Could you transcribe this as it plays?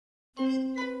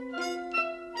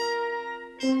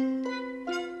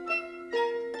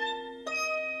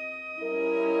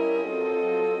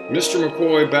Mr.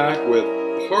 McCoy back with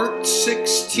part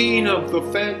 16 of the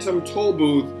Phantom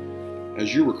Tollbooth.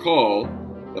 As you recall,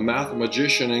 the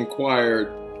mathematician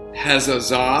inquired, "Has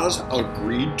Azaz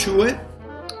agreed to it?"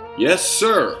 "Yes,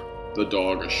 sir," the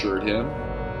dog assured him.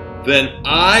 "Then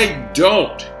I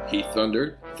don't," he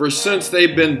thundered, "for since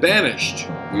they've been banished,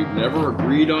 we've never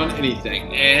agreed on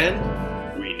anything,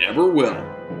 and we never will."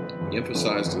 He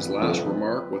emphasized his last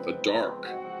remark with a dark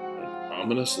and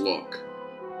ominous look.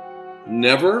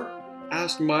 "Never?"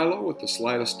 asked Milo with the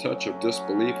slightest touch of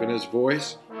disbelief in his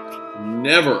voice.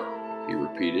 "Never," he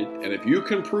repeated, "and if you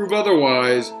can prove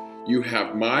otherwise, you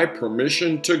have my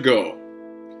permission to go."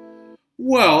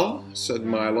 "Well," said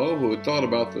Milo, who had thought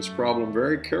about this problem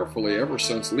very carefully ever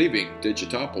since leaving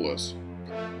Digitopolis,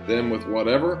 "then with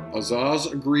whatever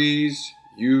Azaz agrees,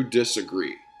 you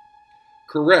disagree."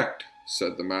 "Correct,"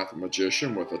 said the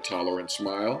mathematician with a tolerant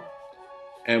smile.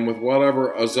 "And with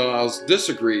whatever Azaz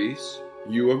disagrees,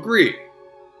 you agree."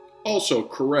 "Also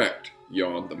correct,"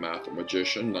 yawned the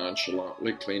mathematician,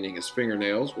 nonchalantly cleaning his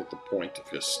fingernails with the point of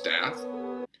his staff.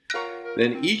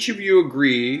 "Then each of you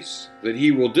agrees that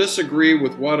he will disagree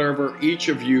with whatever each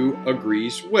of you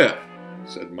agrees with,"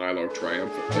 said Milo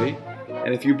triumphantly.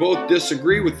 "And if you both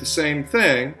disagree with the same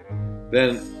thing,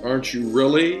 then aren't you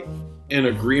really in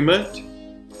agreement?"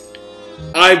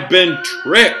 "I've been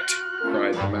tricked!"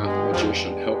 cried the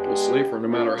mathematician helplessly, for no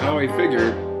matter how he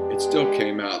figured, it still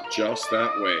came out just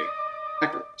that way.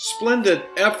 "Splendid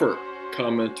effort,"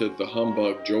 commented the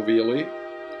humbug jovially.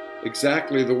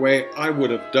 "Exactly the way I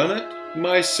would have done it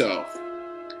myself."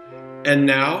 "And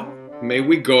now, may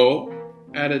we go?"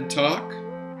 added Talk.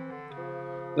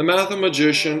 The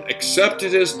mathematician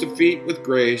accepted his defeat with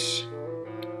grace,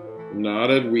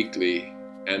 nodded weakly,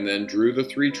 and then drew the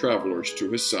three travelers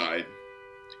to his side.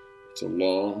 "It's a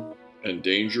long and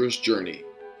dangerous journey,"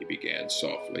 he began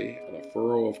softly, and a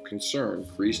furrow of concern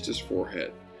creased his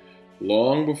forehead.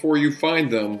 "Long before you find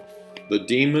them, the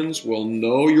demons will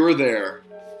know you're there.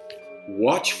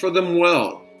 Watch for them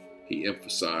well," he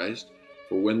emphasized,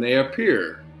 "for when they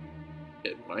appear,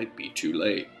 it might be too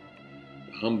late."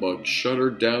 The humbug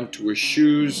shuddered down to his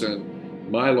shoes, and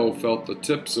Milo felt the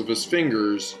tips of his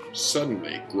fingers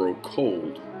suddenly grow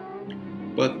cold.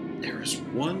 "But there is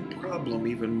one problem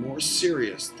even more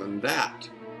serious than that,"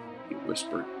 he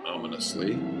whispered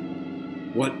ominously.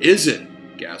 "What is it?"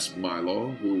 gasped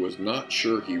Milo, who was not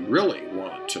sure he really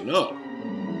wanted to know.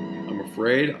 "I'm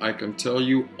afraid I can tell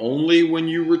you only when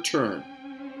you return."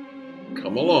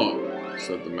 "Come along,"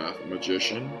 said the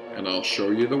mathematician, "and I'll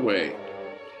show you the way."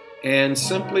 And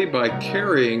simply by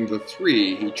carrying the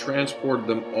three, he transported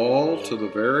them all to the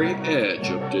very edge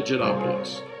of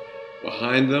Digitopolis.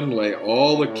 Behind them lay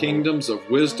all the kingdoms of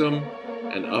wisdom,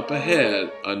 and up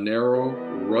ahead a narrow,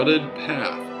 rutted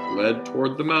path led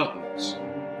toward the mountains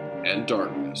and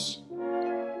darkness.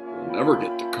 "We'll never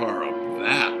get the car up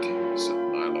that," said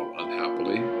Milo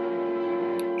unhappily.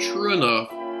 "True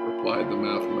enough," replied the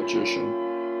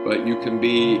mathematician, "but you can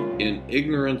be in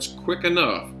ignorance quick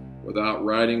enough without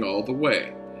riding all the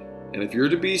way. And if you're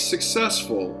to be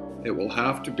successful, it will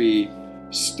have to be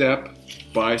step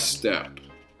by step."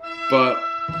 "But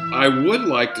I would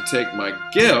like to take my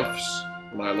gifts,"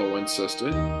 Milo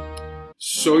insisted.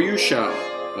 "So you shall,"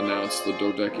 announced the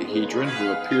dodecahedron,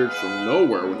 who appeared from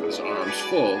nowhere with his arms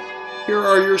full. "Here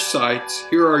are your sights,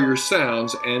 here are your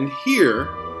sounds, and here,"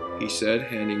 he said,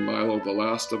 handing Milo the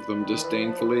last of them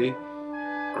disdainfully,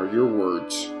 "are your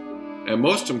words. And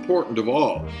most important of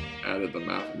all," added the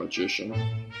mathematician,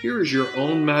 "here is your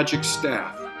own magic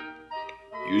staff.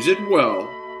 Use it well,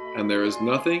 and there is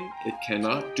nothing it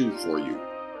cannot do for you."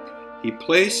 He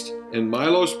placed in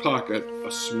Milo's pocket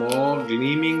a small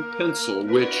gleaming pencil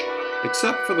which,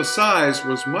 except for the size,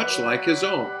 was much like his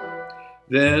own.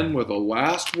 Then, with a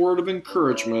last word of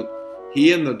encouragement,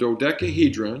 he and the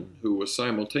dodecahedron, who was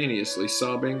simultaneously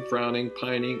sobbing, frowning,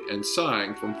 pining, and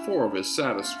sighing from 4 of his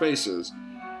saddest faces,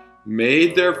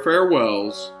 made their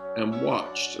farewells and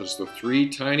watched as the 3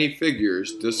 tiny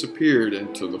figures disappeared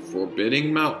into the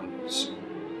forbidding mountains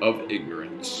of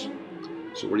ignorance.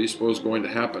 So what do you suppose is going to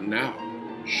happen now?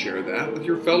 Share that with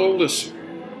your fellow listener.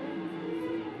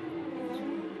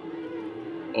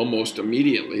 Almost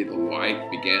immediately, the light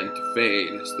began to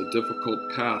fade as the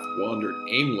difficult path wandered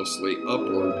aimlessly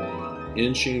upward,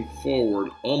 inching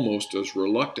forward almost as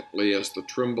reluctantly as the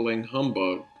trembling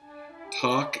humbug.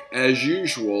 Talk, as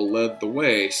usual, led the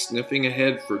way, sniffing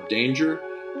ahead for danger,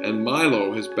 and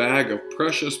Milo, his bag of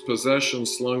precious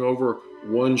possessions slung over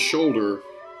one shoulder,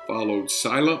 followed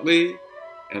silently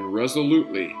and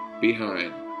resolutely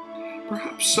behind.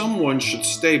 "Perhaps someone should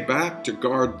stay back to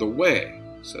guard the way,"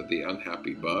 said the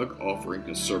unhappy bug, offering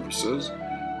his services.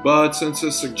 But since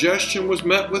his suggestion was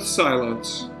met with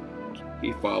silence,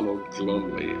 he followed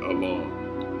glumly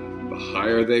along. The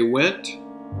higher they went,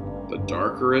 the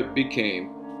darker it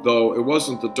became, though it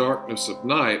wasn't the darkness of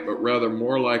night, but rather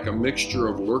more like a mixture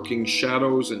of lurking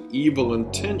shadows and evil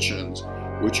intentions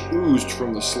which oozed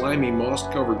from the slimy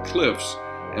moss-covered cliffs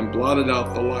and blotted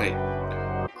out the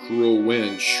light. Cruel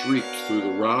wind shrieked through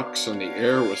the rocks, and the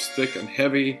air was thick and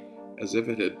heavy, as if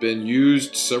it had been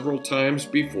used several times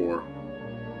before.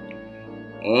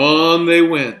 On they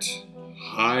went,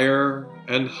 higher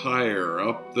and higher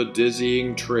up the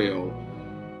dizzying trail.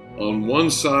 On one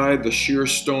side, the sheer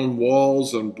stone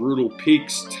walls and brutal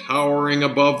peaks towering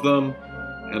above them,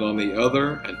 and on the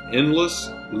other, an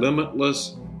endless,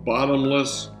 limitless,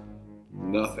 bottomless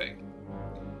nothing.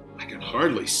 "I can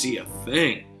hardly see a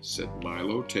thing," said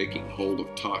Milo, taking hold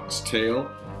of Tock's tail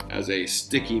as a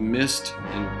sticky mist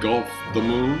engulfed the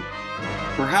moon.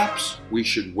 "Perhaps we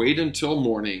should wait until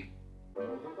morning."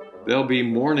 "There'll be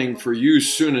morning for you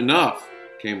soon enough,"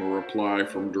 came a reply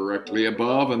from directly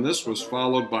above, and this was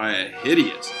followed by a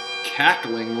hideous,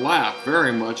 cackling laugh,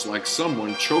 very much like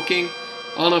someone choking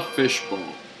on a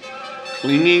fishbone.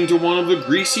 Clinging to one of the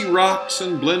greasy rocks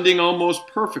and blending almost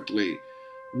perfectly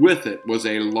with it was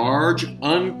a large,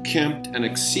 unkempt, and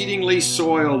exceedingly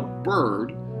soiled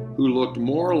bird who looked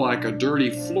more like a dirty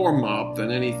floor mop than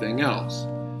anything else.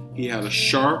 He had a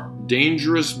sharp,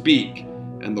 dangerous beak,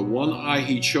 and the one eye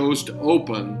he chose to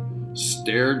open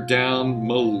stared down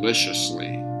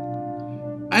maliciously.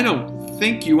 "I don't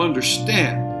think you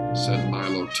understand," said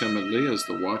Milo timidly as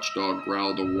the watchdog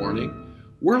growled a warning.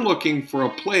 "We're looking for a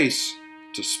place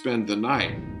to spend the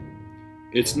night."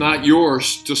 "It's not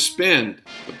yours to spend,"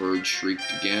 the bird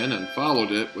shrieked again, and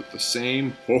followed it with the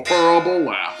same horrible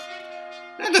laugh.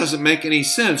 "That doesn't make any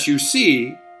sense. You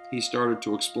see," he started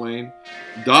to explain.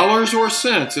 "Dollars or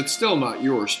cents, it's still not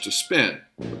yours to spend,"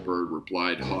 the bird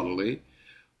replied haughtily.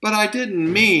 "But I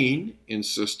didn't mean,"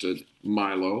 insisted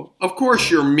Milo. "Of course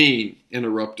you're mean,"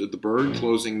 interrupted the bird,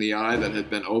 closing the eye that had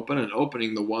been open and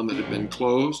opening the one that had been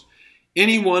closed.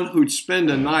 "Anyone who'd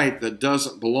spend a night that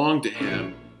doesn't belong to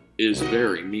him is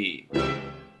very mean."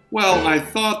 "Well, I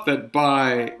thought that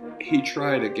by—" He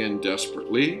tried again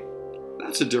desperately.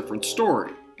 "That's a different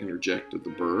story," interjected the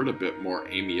bird a bit more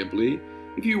amiably.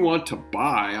 "If you want to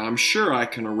buy, I'm sure I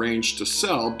can arrange to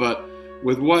sell, but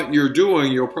with what you're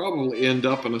doing, you'll probably end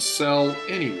up in a cell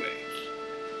anyway."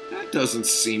 "That doesn't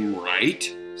seem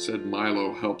right," said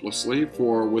Milo helplessly,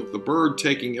 for with the bird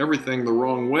taking everything the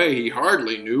wrong way, he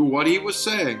hardly knew what he was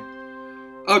saying.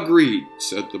 "Agreed,"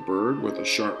 said the bird with a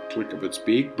sharp click of its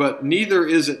beak, "but neither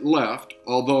is it left,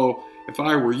 although if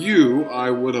I were you, I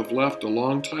would have left a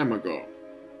long time ago."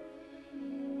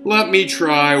 "Let me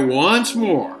try once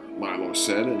more," Milo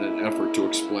said in an effort to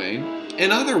explain.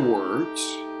 "In other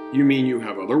words—" "You mean you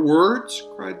have other words?"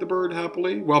 cried the bird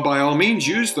happily. "Well, by all means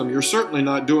use them. You're certainly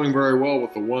not doing very well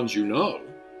with the ones you know.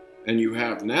 And you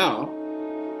have now."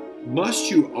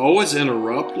 "Must you always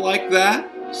interrupt like that?"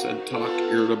 said Tock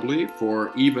irritably,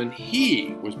 for even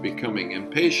he was becoming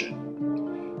impatient.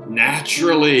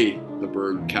 "Naturally," the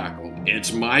bird cackled.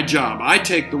 "It's my job. I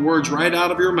take the words right out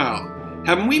of your mouth.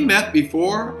 Haven't we met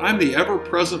before? I'm the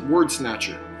ever-present word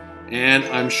snatcher, and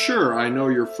I'm sure I know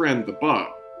your friend the bug."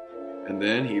 And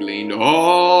then he leaned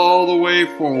all the way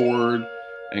forward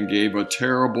and gave a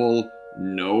terrible,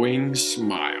 knowing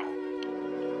smile.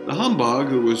 The humbug,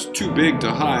 who was too big to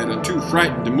hide and too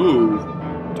frightened to move,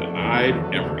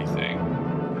 denied everything.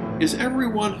 "Is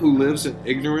everyone who lives in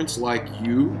ignorance like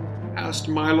you?" asked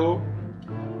Milo.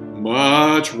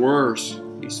 "Much worse,"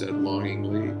 he said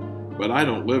longingly. "But I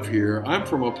don't live here. I'm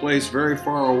from a place very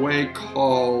far away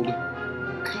called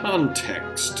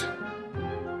Context."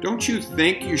 "Don't you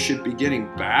think you should be getting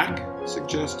back?"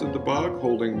 suggested the bug,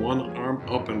 holding one arm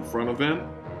up in front of him.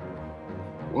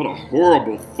 "What a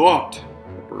horrible thought,"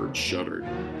 the bird shuddered.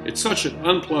 "It's such an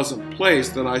unpleasant place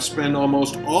that I spend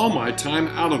almost all my time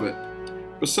out of it.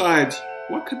 Besides,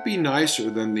 what could be nicer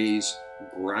than these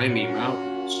grimy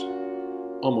mountains?"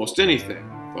 "Almost anything,"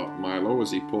 thought Milo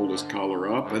as he pulled his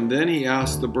collar up, and then he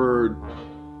asked the bird,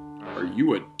 "Are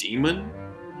you a demon?"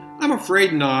 "I'm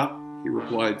afraid not," he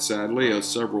replied sadly as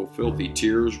several filthy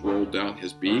tears rolled down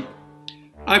his beak.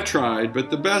 "I've tried, but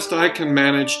the best I can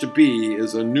manage to be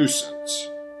is a nuisance."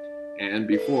 And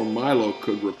before Milo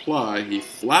could reply, he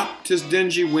flapped his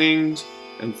dingy wings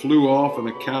and flew off in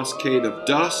a cascade of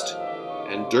dust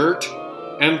and dirt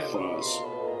and fuzz.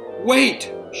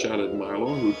 "Wait!" shouted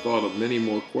Milo, who thought of many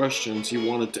more questions he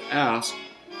wanted to ask.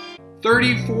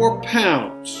 "34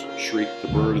 pounds!" shrieked the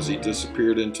bird as he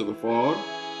disappeared into the fog.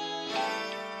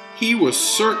 "He was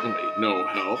certainly no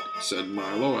help," said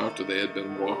Milo after they had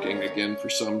been walking again for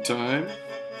some time.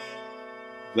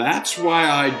 "That's why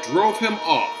I drove him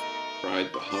off,"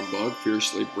 cried the humbug,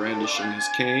 fiercely brandishing his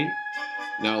cane.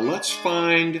 "Now let's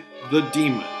find the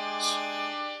demons."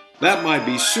 "That might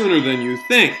be sooner than you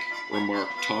think,"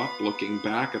 remarked Tock, looking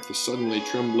back at the suddenly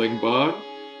trembling bug,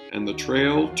 and the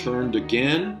trail turned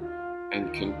again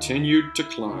and continued to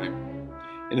climb.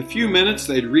 In a few minutes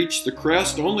they'd reached the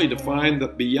crest, only to find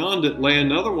that beyond it lay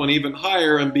another one even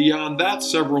higher, and beyond that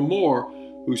several more,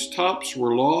 whose tops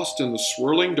were lost in the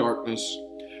swirling darkness.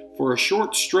 For a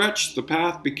short stretch the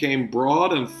path became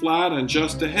broad and flat, and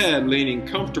just ahead, leaning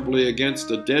comfortably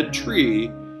against a dead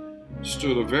tree,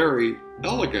 stood a very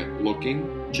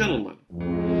elegant-looking gentleman.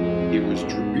 He was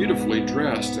beautifully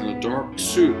dressed in a dark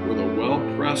suit with a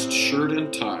well-pressed shirt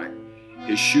and tie.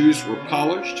 His shoes were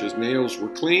polished, his nails were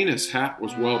clean, his hat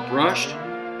was well brushed,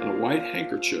 and a white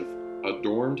handkerchief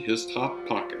adorned his top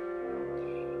pocket.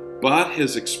 But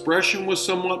his expression was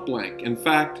somewhat blank. In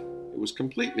fact, it was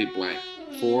completely blank,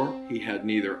 for he had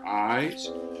neither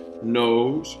eyes,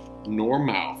 nose, nor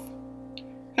mouth.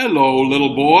 "Hello,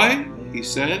 little boy," he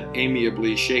said,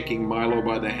 amiably shaking Milo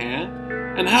by the hand.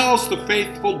 "And how's the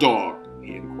faithful dog?"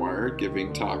 he inquired,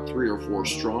 giving Tock 3 or 4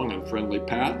 strong and friendly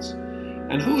pats.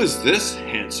 "And who is this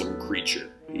handsome creature?"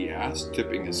 he asked,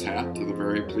 tipping his hat to the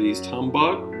very pleased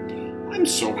humbug. "I'm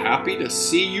so happy to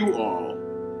see you all."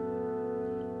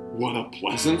 What a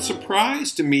pleasant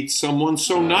surprise to meet someone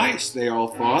so nice, they all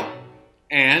thought,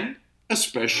 and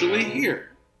especially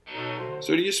here.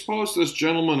 So do you suppose this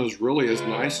gentleman is really as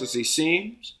nice as he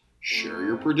seems? Share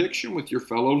your prediction with your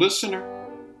fellow listener.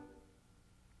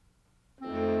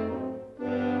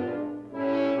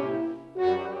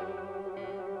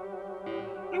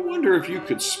 "I wonder if you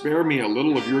could spare me a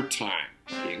little of your time,"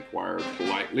 he inquired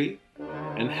politely,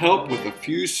 "and help with a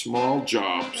few small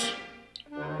jobs."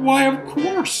 "Why, of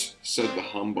course," said the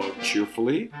humbug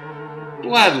cheerfully.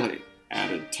 "Gladly,"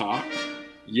 added Tock.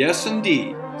 "Yes,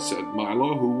 indeed," said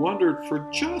Milo, who wondered for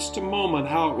just a moment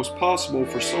how it was possible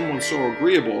for someone so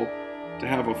agreeable to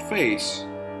have a face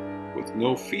with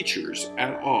no features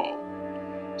at all.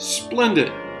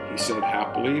 "Splendid," he said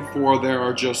happily, "for there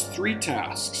are just 3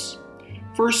 tasks.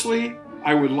 Firstly,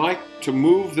 I would like to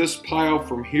move this pile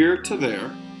from here to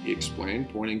there," he explained,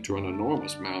 pointing to an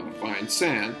enormous mound of fine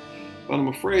sand, "but I'm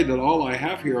afraid that all I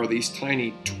have here are these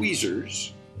tiny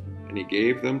tweezers," and he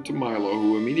gave them to Milo,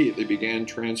 who immediately began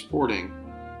transporting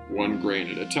 1 grain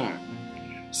at a time.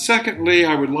 "Secondly,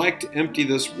 I would like to empty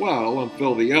this well and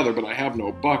fill the other, but I have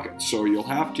no bucket, so you'll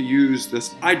have to use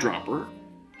this eyedropper,"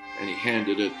 and he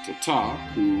handed it to Tock,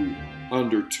 who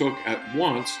undertook at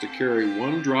once to carry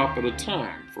 1 drop at a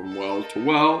time from well to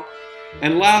well.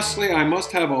 "And lastly, I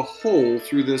must have a hole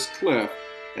through this cliff,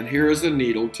 and here is a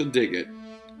needle to dig it."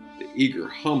 The eager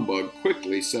humbug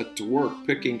quickly set to work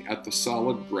picking at the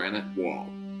solid granite wall.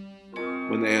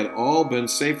 When they had all been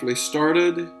safely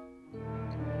started,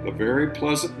 the very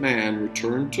pleasant man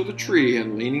returned to the tree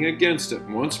and, leaning against it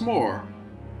once more,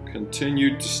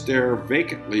 continued to stare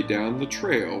vacantly down the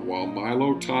trail while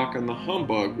Milo, Tock, and the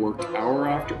humbug worked hour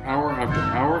after hour after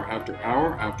hour after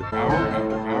hour after hour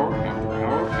after hour after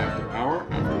hour after hour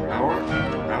after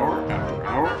hour after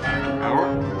hour after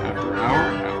hour after hour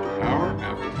after hour after hour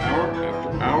after hour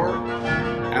after hour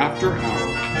after hour.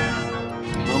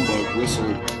 The humbug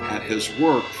whistled at his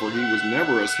work, for he was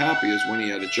never as happy as when he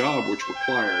had a job which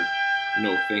required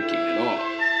no thinking at all.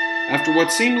 After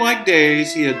what seemed like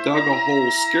days, he had dug a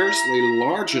hole scarcely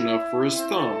large enough for his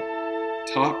thumb.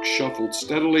 Tock shuffled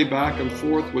steadily back and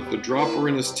forth with the dropper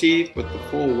in his teeth, but the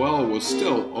full well was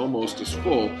still almost as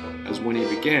full as when he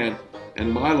began,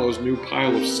 and Milo's new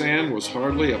pile of sand was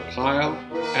hardly a pile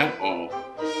at all.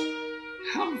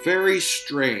 "How very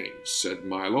strange," said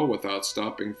Milo, without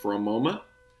stopping for a moment.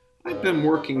 "I've been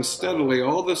working steadily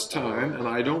all this time, and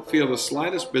I don't feel the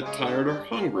slightest bit tired or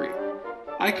hungry.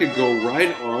 I could go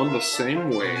right on the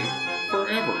same way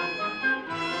forever."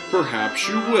 "Perhaps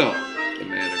you will," the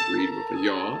man agreed with a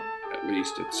yawn. At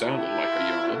least it sounded like a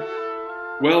yawn.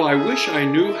 "Well, I wish I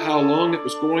knew how long it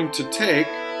was going to take,"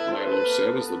 Milo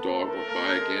said as the dog went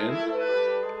by again.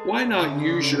 "Why not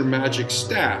use your magic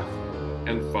staff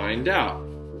and find out?"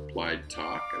 replied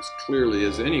Tock, as clearly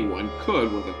as anyone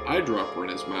could with an eyedropper in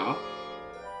his mouth.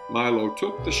 Milo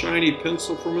took the shiny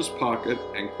pencil from his pocket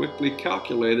and quickly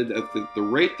calculated at the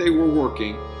rate they were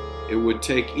working, it would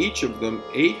take each of them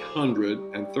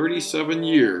 837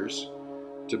 years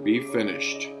to be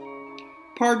finished.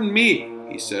 "Pardon me,"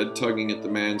 he said, tugging at the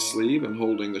man's sleeve and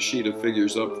holding the sheet of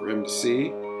figures up for him to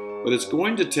see, but it's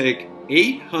going to take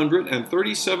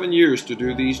 837 years to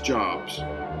do these jobs."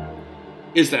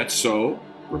 "Is that so?"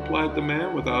 replied the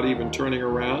man without even turning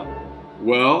around.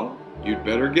 "Well, you'd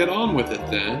better get on with it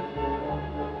then.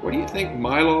 What do you think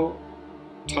Milo,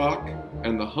 Talk,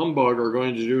 and the Humbug are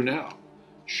going to do now?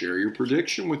 Share your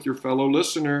prediction with your fellow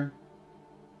listener."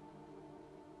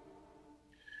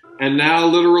 And now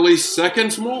literally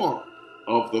seconds more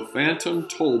of the Phantom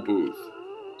Tollbooth.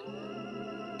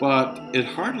 "But it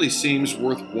hardly seems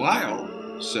worthwhile,"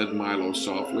 said Milo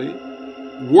softly.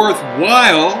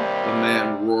 "Worthwhile?" the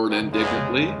man roared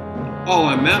indignantly. "All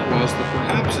I meant was that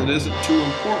perhaps it isn't too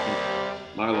important,"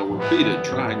 Milo repeated,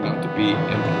 trying not to be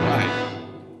impolite.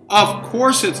 "Of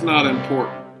course it's not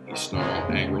important," he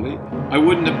snarled angrily. "I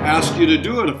wouldn't have asked you to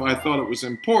do it if I thought it was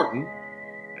important."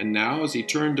 And now, as he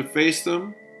turned to face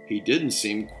them, he didn't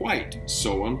seem quite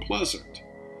so unpleasant.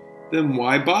 "Then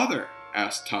why bother?"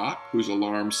 asked Talk, whose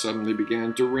alarm suddenly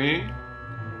began to ring.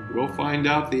 We'll find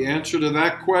out the answer to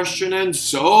that question and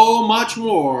so much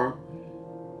more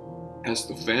as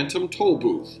the Phantom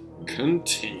Tollbooth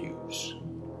continues.